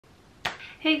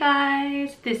Hey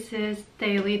guys, this is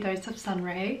Daily Dose of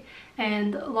Sunray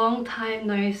and long time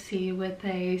no see with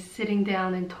a sitting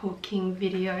down and talking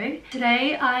video.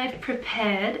 Today I've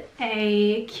prepared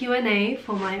a Q&A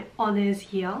for my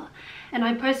honours year and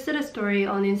I posted a story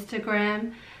on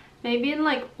Instagram maybe in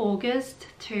like August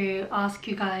to ask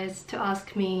you guys to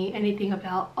ask me anything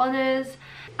about honours.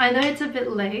 I know it's a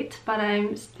bit late, but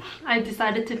I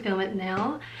decided to film it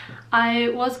now. I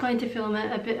was going to film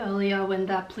it a bit earlier when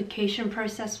the application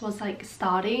process was like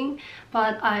starting,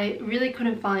 but I really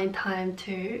couldn't find time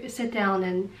to sit down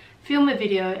and film a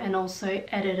video and also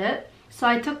edit it. So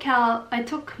I took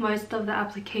most of the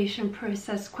application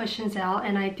process questions out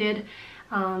and I did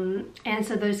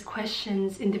answer those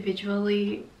questions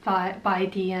individually by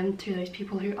DM to those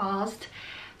people who asked.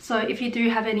 So if you do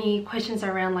have any questions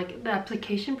around like the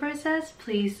application process,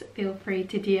 please feel free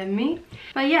to DM me.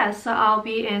 But yeah, so I'll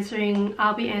be answering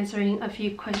a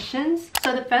few questions.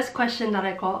 So the first question that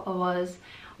I got was,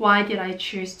 why did I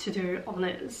choose to do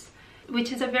honours?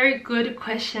 Which is a very good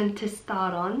question to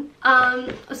start on.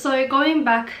 So going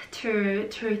back to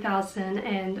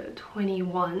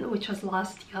 2021, which was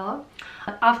last year,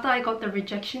 after I got the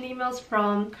rejection emails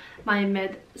from my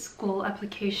med school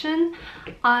application,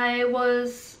 I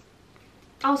was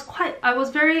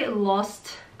very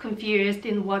lost, confused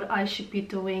in what I should be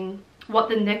doing, what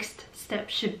the next step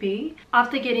should be.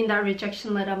 After getting that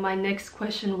rejection letter, my next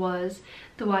question was,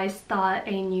 do I start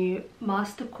a new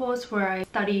master course where I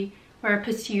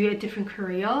pursue a different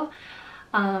career,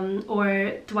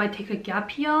 or do I take a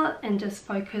gap year and just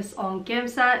focus on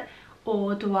GAMSAT,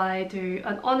 or do I do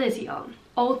an honours year?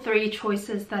 All three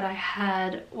choices that I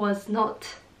had was not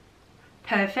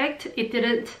perfect. It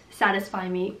didn't satisfy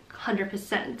me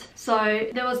 100%. So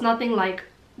there was nothing like,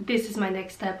 this is my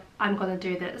next step, I'm gonna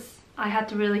do this. I had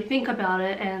to really think about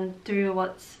it and do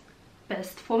what's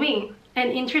best for me.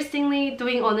 And interestingly,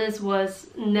 doing honours was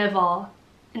never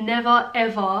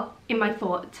ever in my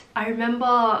thought. I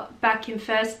remember back in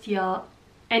first year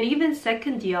and even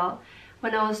second year,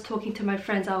 when I was talking to my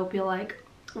friends, I would be like,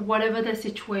 whatever the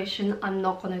situation, I'm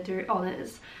not gonna do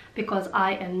honours because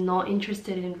I am not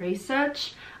interested in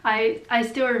research. I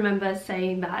still remember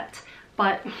saying that,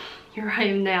 but here I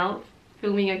am now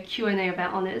filming a Q&A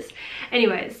about honours.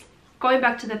 Anyways, going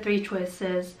back to the three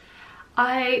choices,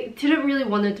 I didn't really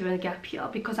want to do a gap year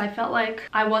because I felt like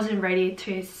I wasn't ready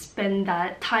to spend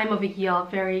that time of a year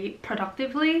very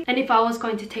productively. And if I was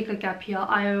going to take a gap year,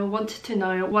 I wanted to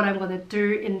know what I'm going to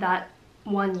do in that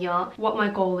 1 year, what my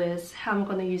goal is, how I'm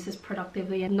going to use this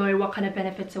productively, and know what kind of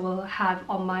benefits it will have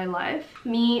on my life.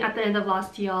 Me, at the end of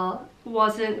last year,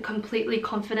 wasn't completely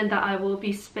confident that I will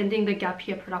be spending the gap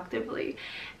year productively,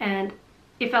 and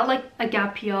it felt like a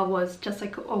gap year was just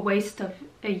like a waste of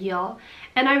a year.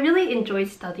 And I really enjoyed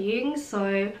studying,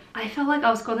 so I felt like I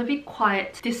was gonna be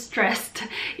quite distressed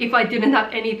if I didn't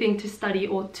have anything to study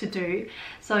or to do.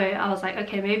 So I was like,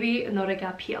 okay, maybe not a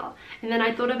gap year. And then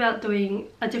I thought about doing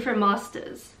a different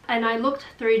master's. And I looked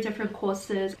through different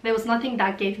courses. There was nothing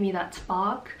that gave me that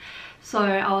spark. So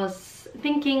I was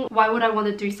thinking, why would I want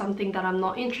to do something that I'm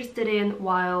not interested in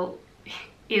while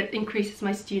it increases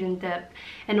my student debt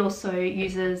and also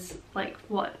uses like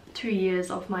 2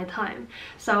 years of my time.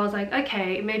 So I was like,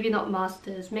 okay, maybe not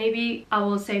masters, maybe I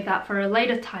will save that for a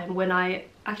later time when I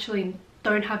actually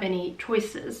don't have any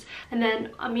choices. And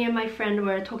then me and my friend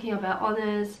were talking about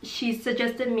honours. She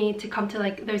suggested me to come to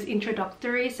like those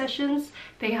introductory sessions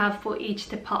they have for each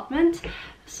department.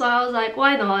 So I was like,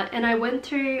 why not? And I went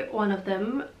to one of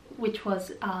them, which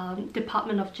was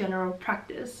Department of General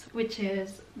Practice, which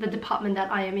is the department that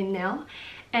I am in now.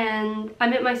 And I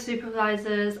met my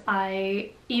supervisors.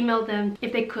 I emailed them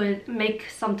if they could make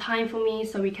some time for me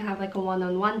so we can have like a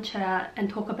one-on-one chat and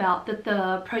talk about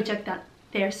the project that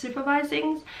they're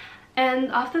supervising.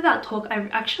 And after that talk, I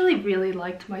actually really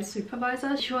liked my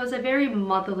supervisor. She was a very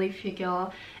motherly figure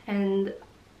and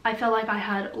I felt like I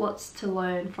had lots to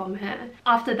learn from her.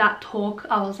 After that talk,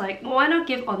 I was like, why not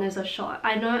give honours a shot?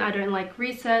 I know I don't like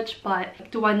research, but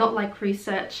do I not like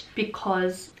research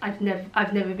because I've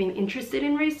never been interested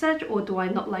in research, or do I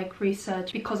not like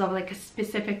research because of like a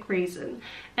specific reason?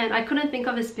 And I couldn't think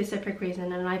of a specific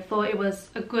reason, and I thought it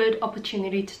was a good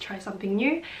opportunity to try something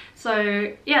new.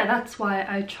 So yeah, that's why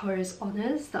I chose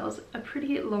honours. That was a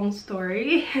pretty long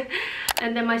story.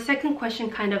 And then my second question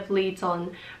kind of leads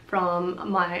on from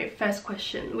my first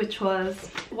question, which was,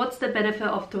 what's the benefit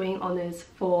of doing honours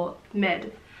for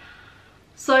med?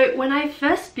 So when I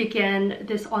first began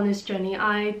this honours journey,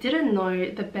 I didn't know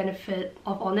the benefit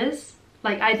of honours.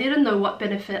 Like, I didn't know what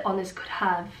benefit honours could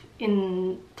have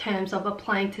in terms of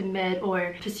applying to med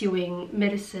or pursuing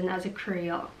medicine as a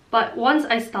career. But once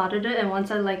I started it and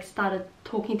once I like started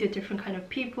talking to different kind of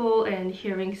people and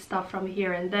hearing stuff from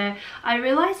here and there, I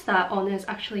realized that honours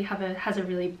actually has a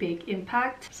really big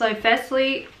impact. So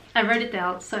firstly, I wrote it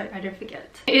down so I don't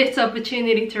forget. It's an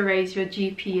opportunity to raise your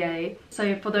GPA.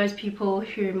 So for those people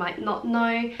who might not know,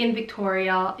 in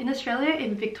Victoria, in Australia,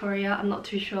 in Victoria, I'm not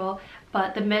too sure,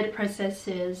 but the med process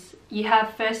is you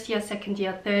have first year, second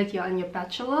year, third year and your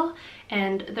bachelor,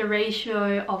 and the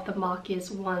ratio of the mark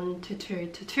is 1 to 2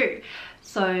 to 2.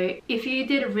 So if you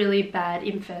did really bad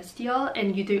in first year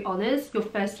and you do honours, your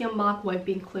first year mark won't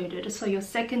be included. So your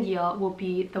second year will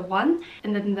be the 1,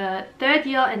 and then the third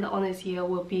year and the honours year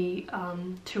will be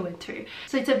 2 and 2.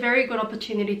 So it's a very good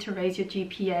opportunity to raise your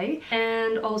GPA,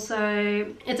 and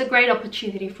also it's a great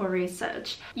opportunity for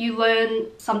research. You learn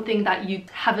something that you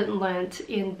haven't learned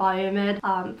in biomed.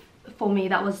 For me,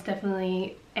 that was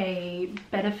definitely a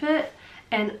benefit.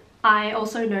 And I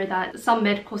also know that some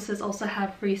med courses also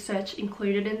have research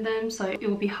included in them, so it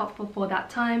will be helpful for that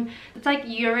time. It's like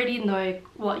you already know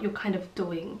what you're kind of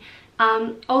doing.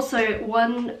 Also,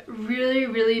 one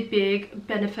really big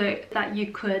benefit that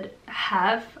you could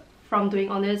have from doing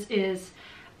honours is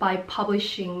by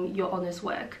publishing your honours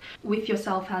work with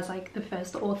yourself as like the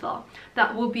first author.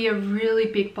 That will be a really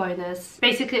big bonus.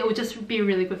 Basically, it will just be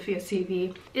really good for your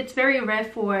CV. It's very rare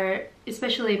for,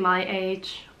 especially my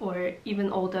age or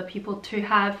even older people, to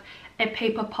have a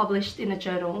paper published in a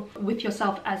journal with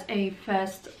yourself as a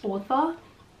first author.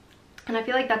 And I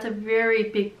feel like that's a very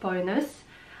big bonus.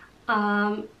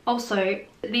 Also,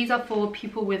 these are for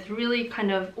people with really kind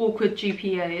of awkward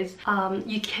GPAs.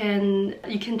 You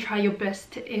can try your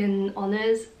best in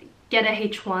honours, get a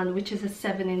H1, which is a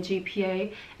 7 in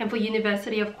GPA, and for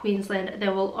University of Queensland they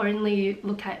will only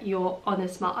look at your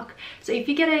honours mark. So if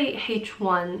you get a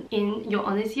H1 in your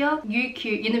honours year,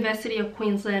 UQ, University of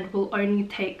Queensland, will only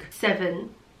take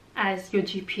 7 as your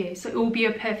GPA, so it will be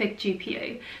a perfect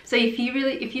GPA. So if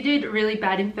you did really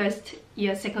bad in first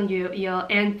year, second year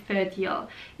and third year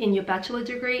in your bachelor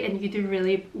degree, and you do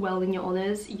really well in your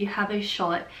honours, you have a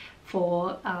shot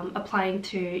for applying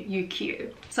to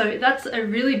UQ. So that's a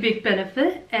really big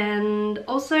benefit. And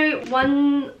also,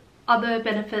 one other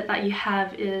benefit that you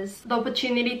have is the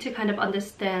opportunity to kind of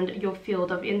understand your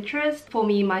field of interest. For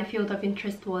me, my field of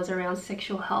interest was around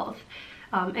sexual health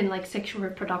and like sexual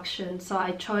reproduction, so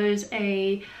I chose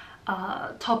a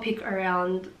topic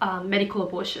around medical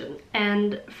abortion,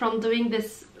 and from doing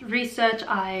this research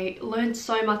I learned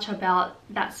so much about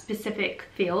that specific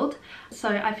field. So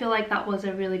I feel like that was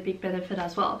a really big benefit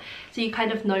as well. So you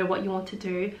kind of know what you want to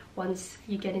do once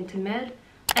you get into med.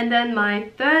 And then my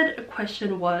third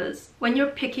question was, when you're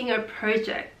picking a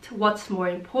project, what's more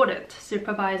important,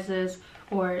 supervisors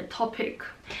or topic?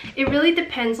 It really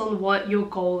depends on what your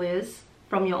goal is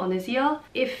from your honours year.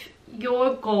 If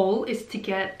your goal is to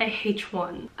get a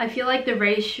H1, I feel like the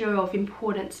ratio of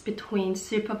importance between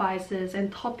supervisors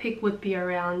and topic would be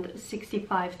around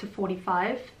 65 to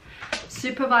 45.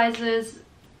 Supervisors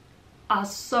are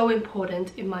so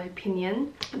important in my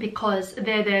opinion, because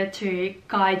they're there to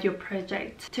guide your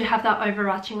project, to have that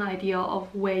overarching idea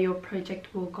of where your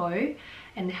project will go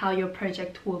and how your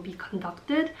project will be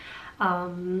conducted.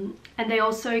 And they're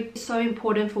also so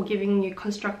important for giving you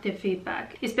constructive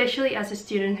feedback, especially as a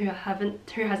student who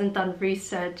hasn't done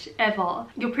research ever.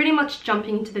 You're pretty much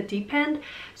jumping into the deep end,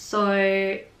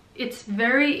 so it's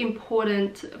very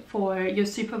important for your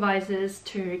supervisors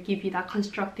to give you that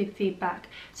constructive feedback,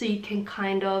 so you can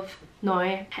kind of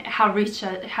know how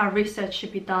research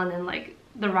should be done and like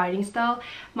the writing style.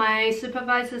 My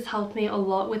supervisors helped me a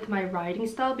lot with my writing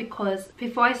style, because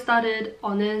before I started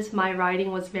honours my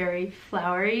writing was very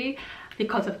flowery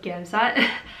because of GAMSAT.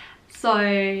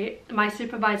 So my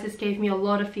supervisors gave me a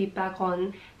lot of feedback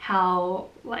on how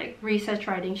like research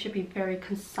writing should be very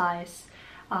concise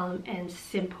and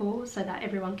simple, so that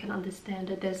everyone can understand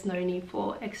it. There's no need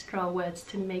for extra words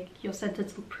to make your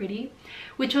sentence look pretty,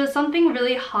 which was something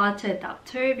really hard to adapt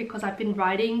to, because I've been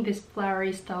writing this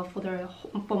flowery style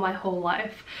for my whole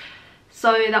life.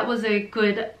 So that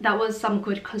was some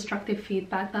good constructive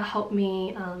feedback that helped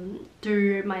me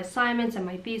do my assignments and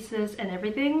my thesis and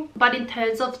everything. But in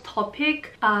terms of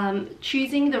topic,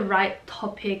 choosing the right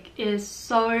topic is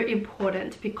so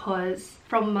important, because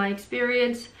from my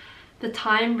experience, the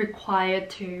time required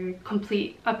to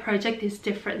complete a project is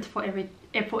different for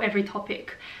every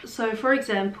topic. So for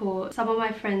example, some of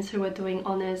my friends who are doing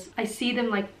honours, I see them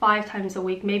like 5 times a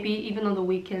week, maybe even on the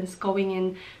weekends, going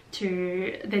in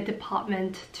to their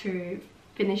department to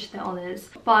finish their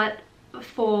honours. But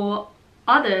for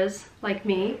others, like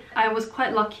me, I was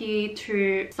quite lucky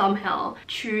to somehow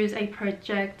choose a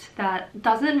project that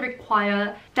doesn't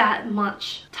require that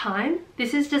much time.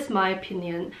 This is just my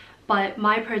opinion, but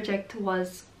my project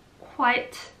was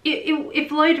it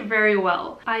flowed very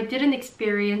well. I didn't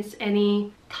experience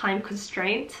any time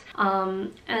constraint,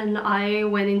 and I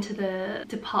went into the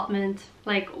department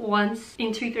like once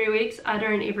in 2-3 weeks. I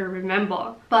don't even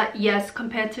remember, but yes,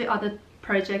 compared to other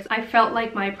projects, I felt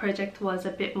like my project was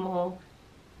a bit more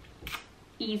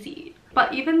easy.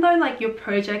 But even though like your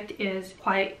project is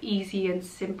quite easy and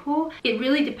simple, it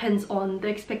really depends on the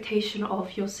expectation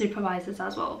of your supervisors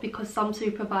as well, because some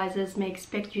supervisors may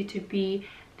expect you to be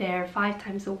there 5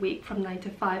 times a week from 9 to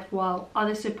 5, while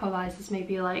other supervisors may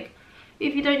be like,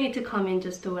 if you don't need to come in,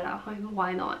 just do it at home,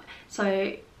 why not?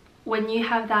 So when you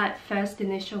have that first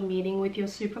initial meeting with your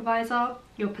supervisor,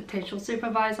 your potential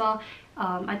supervisor,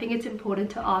 I think it's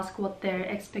important to ask what their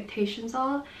expectations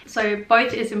are. So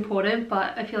both is important,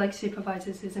 but I feel like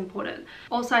supervisors is important.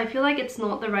 Also, I feel like it's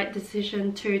not the right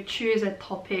decision to choose a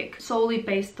topic solely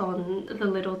based on the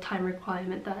little time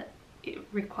requirement that it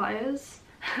requires.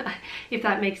 If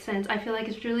that makes sense. I feel like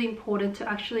it's really important to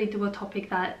actually do a topic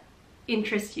that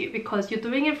interests you, because you're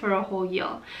doing it for a whole year.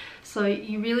 So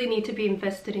you really need to be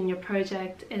invested in your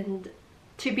project, and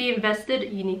to be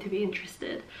invested, you need to be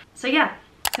interested. So yeah.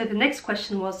 So the next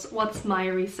question was, what's my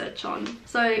research on?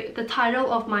 So the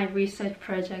title of my research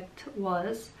project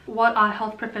was, what are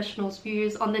health professionals'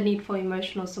 views on the need for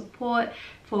emotional support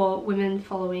for women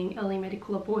following early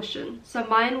medical abortion? So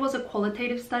mine was a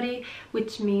qualitative study,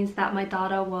 which means that my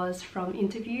data was from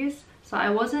interviews. So I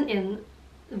wasn't in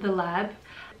the lab.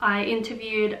 I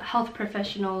interviewed health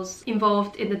professionals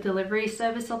involved in the delivery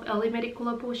service of early medical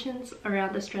abortions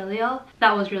around Australia.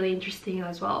 That was really interesting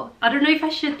as well. I don't know if I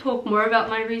should talk more about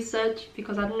my research,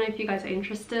 because I don't know if you guys are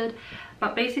interested,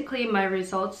 but basically my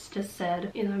results just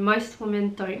said, you know, most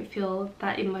women don't feel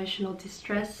that emotional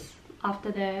distress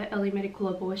after their early medical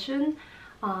abortion,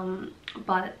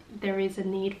 but there is a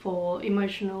need for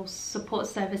emotional support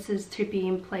services to be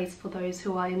in place for those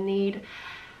who are in need.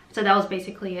 So that was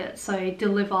basically it. So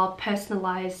deliver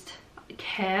personalized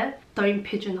care. Don't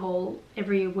pigeonhole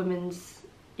every woman's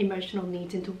emotional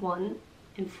needs into one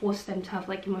and force them to have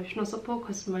like emotional support,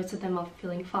 because most of them are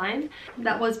feeling fine.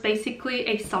 That was basically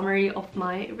a summary of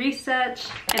my research.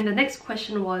 And the next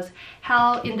question was,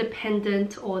 how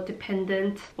independent or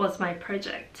dependent was my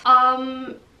project?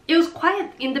 It was quite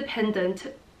independent.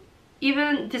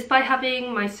 Even despite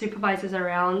having my supervisors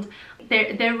around,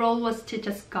 their role was to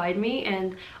just guide me,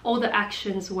 and all the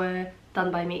actions were done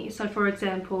by me. So for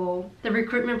example, the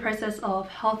recruitment process of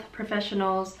health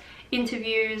professionals,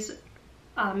 interviews,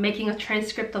 making a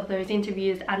transcript of those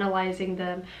interviews, analyzing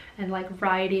them, and like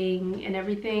writing and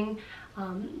everything,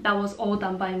 that was all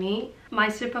done by me. My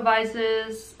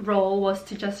supervisor's role was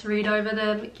to just read over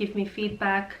them, give me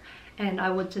feedback, and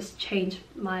I would just change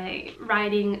my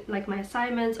writing, like my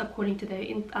assignments, according to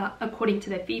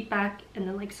their feedback, and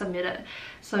then like submit it.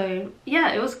 So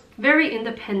yeah, it was very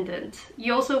independent.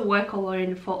 You also work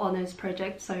alone for honours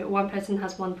projects, so one person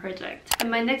has one project.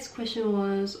 And my next question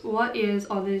was, what is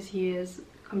honours years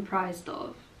comprised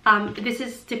of? This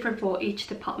is different for each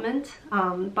department,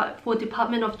 but for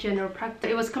Department of General Practice,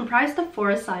 it was comprised of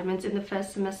 4 assignments in the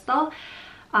first semester.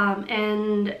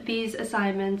 And these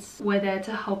assignments were there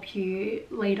to help you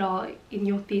later in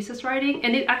your thesis writing,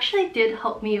 and it actually did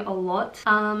help me a lot.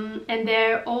 And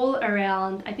they're all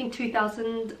around, I think,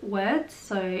 2,000 words,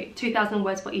 so 2,000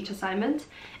 words for each assignment.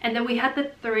 And then we had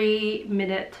the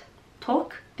 3-minute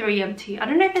talk, 3MT. I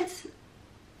don't know if it's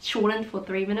shortened for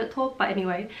 3-minute talk, but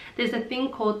anyway, there's a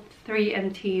thing called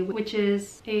 3MT, which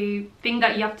is a thing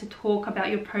that you have to talk about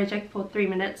your project for 3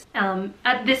 minutes.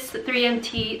 At this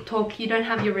 3MT talk, you don't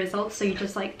have your results, so you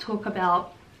just like talk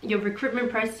about your recruitment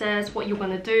process, what you're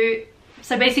going to do,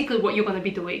 so basically what you're going to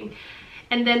be doing.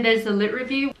 And then there's the lit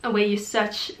review, where you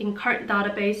search in current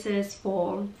databases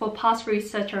for past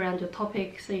research around your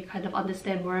topic, so you kind of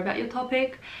understand more about your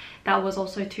topic. That was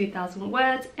also 2,000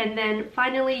 words. And then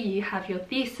finally you have your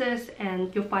thesis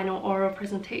and your final oral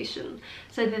presentation.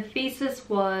 So the thesis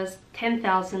was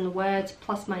 10,000 words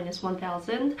plus minus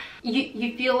 1,000.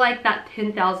 You feel like that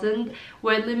 10,000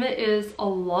 word limit is a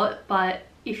lot, but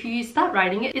if you start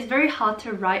writing it, it's very hard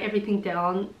to write everything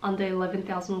down under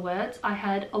 11,000 words. I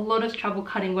had a lot of trouble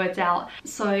cutting words out.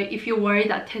 So if you're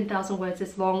worried that 10,000 words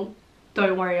is long,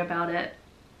 don't worry about it.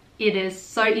 It is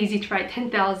so easy to write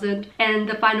 10,000. And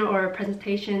the final oral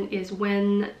presentation is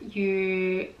when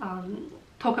you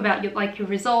talk about your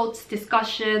results,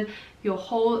 discussion, your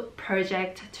whole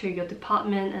project to your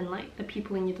department and like the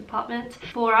people in your department.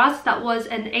 For us, that was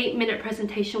an 8-minute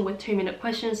presentation with 2-minute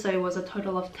questions, so it was a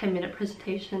total of 10-minute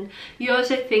presentation. You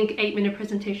also think 8-minute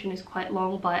presentation is quite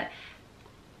long, but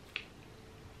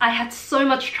I had so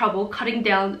much trouble cutting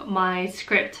down my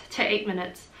script to 8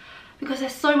 minutes because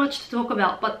there's so much to talk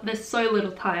about, but there's so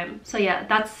little time. So yeah,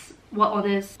 that's what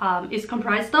honours is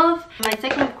comprised of. My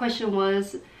second question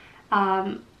was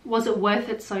it worth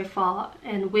it so far?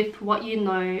 And with what you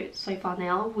know so far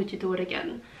now, would you do it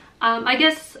again? I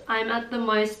guess I'm at the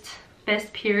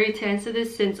best period to answer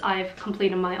this since I've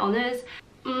completed my honours.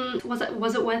 Was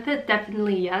it worth it?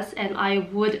 Definitely yes, and I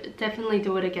would definitely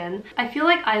do it again. I feel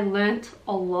like I learned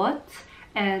a lot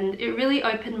and it really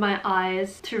opened my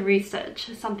eyes to research,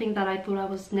 something that I thought I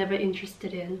was never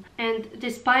interested in. And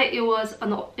despite it was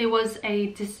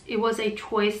a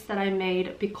choice that I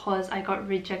made because I got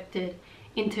rejected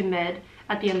into med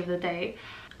at the end of the day,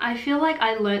 I feel like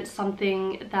I learned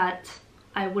something that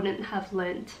I wouldn't have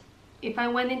learned if I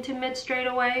went into med straight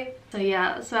away. So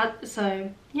yeah,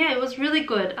 it was really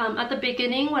good. At the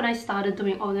beginning when I started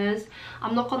doing honours,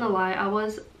 I'm not gonna lie, I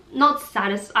wasn't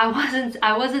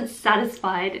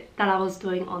satisfied that I was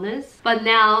doing honours. But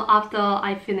now after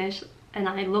I finished and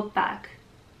I look back,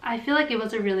 I feel like it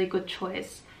was a really good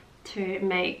choice to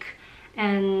make,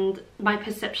 and my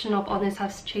perception of honours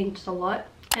has changed a lot.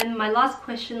 And my last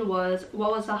question was,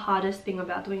 what was the hardest thing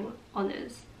about doing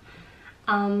honours?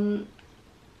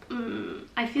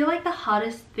 I feel like the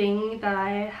hardest thing that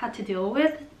I had to deal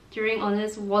with during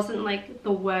honours wasn't like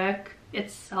the work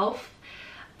itself,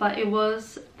 but it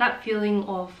was that feeling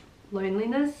of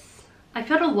loneliness. I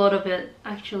felt a lot of it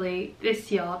actually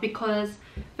this year because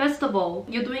first of all,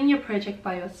 you're doing your project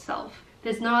by yourself.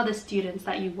 There's no other students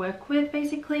that you work with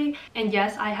basically. And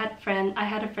yes, I had a friend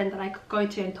that I could go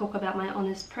to and talk about my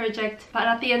honours project, but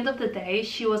at the end of the day,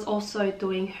 she was also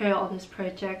doing her honours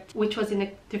project, which was in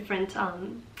a different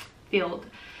field.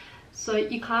 So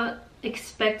you can't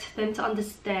expect them to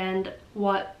understand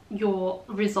what your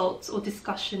results or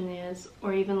discussion is,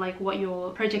 or even like what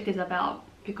your project is about,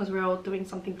 because we're all doing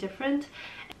something different.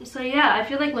 So yeah, I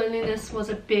feel like loneliness was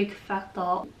a big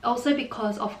factor. Also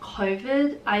because of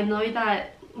COVID, I know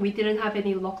that we didn't have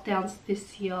any lockdowns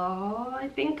this year, I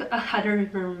think. I don't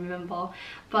even remember.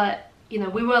 But you know,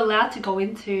 we were allowed to go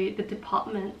into the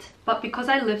department. But because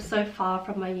I live so far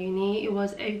from my uni, it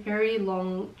was a very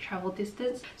long travel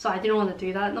distance. So I didn't want to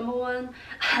do that, number one.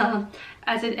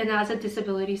 As a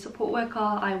disability support worker,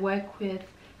 I work with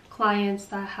clients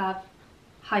that have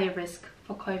higher risk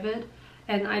for COVID,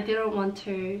 and I didn't want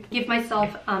to give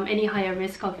myself any higher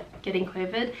risk of getting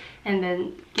COVID and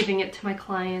then giving it to my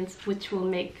clients, which will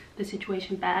make the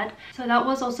situation bad. So that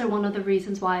was also one of the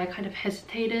reasons why I kind of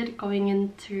hesitated going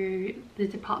into the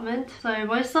department. So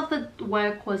most of the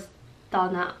work was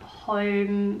done at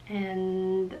home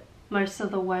and most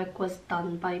of the work was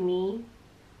done by me.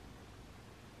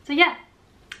 So yeah,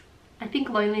 I think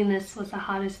loneliness was the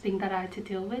hardest thing that I had to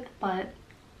deal with, but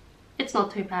it's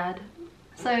not too bad.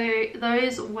 So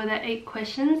those were the 8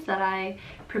 questions that I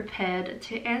prepared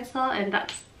to answer, and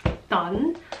that's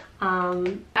done.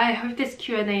 I hope this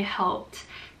Q&A helped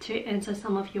to answer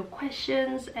some of your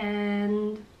questions,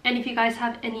 and if you guys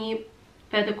have any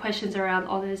further questions around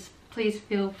honours, please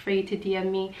feel free to DM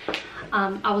me.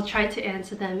 I will try to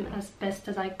answer them as best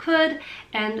as I could.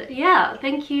 And yeah,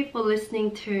 thank you for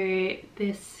listening to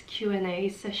this Q&A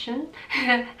session.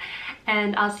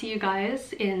 And I'll see you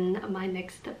guys in my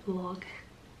next vlog.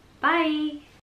 Bye!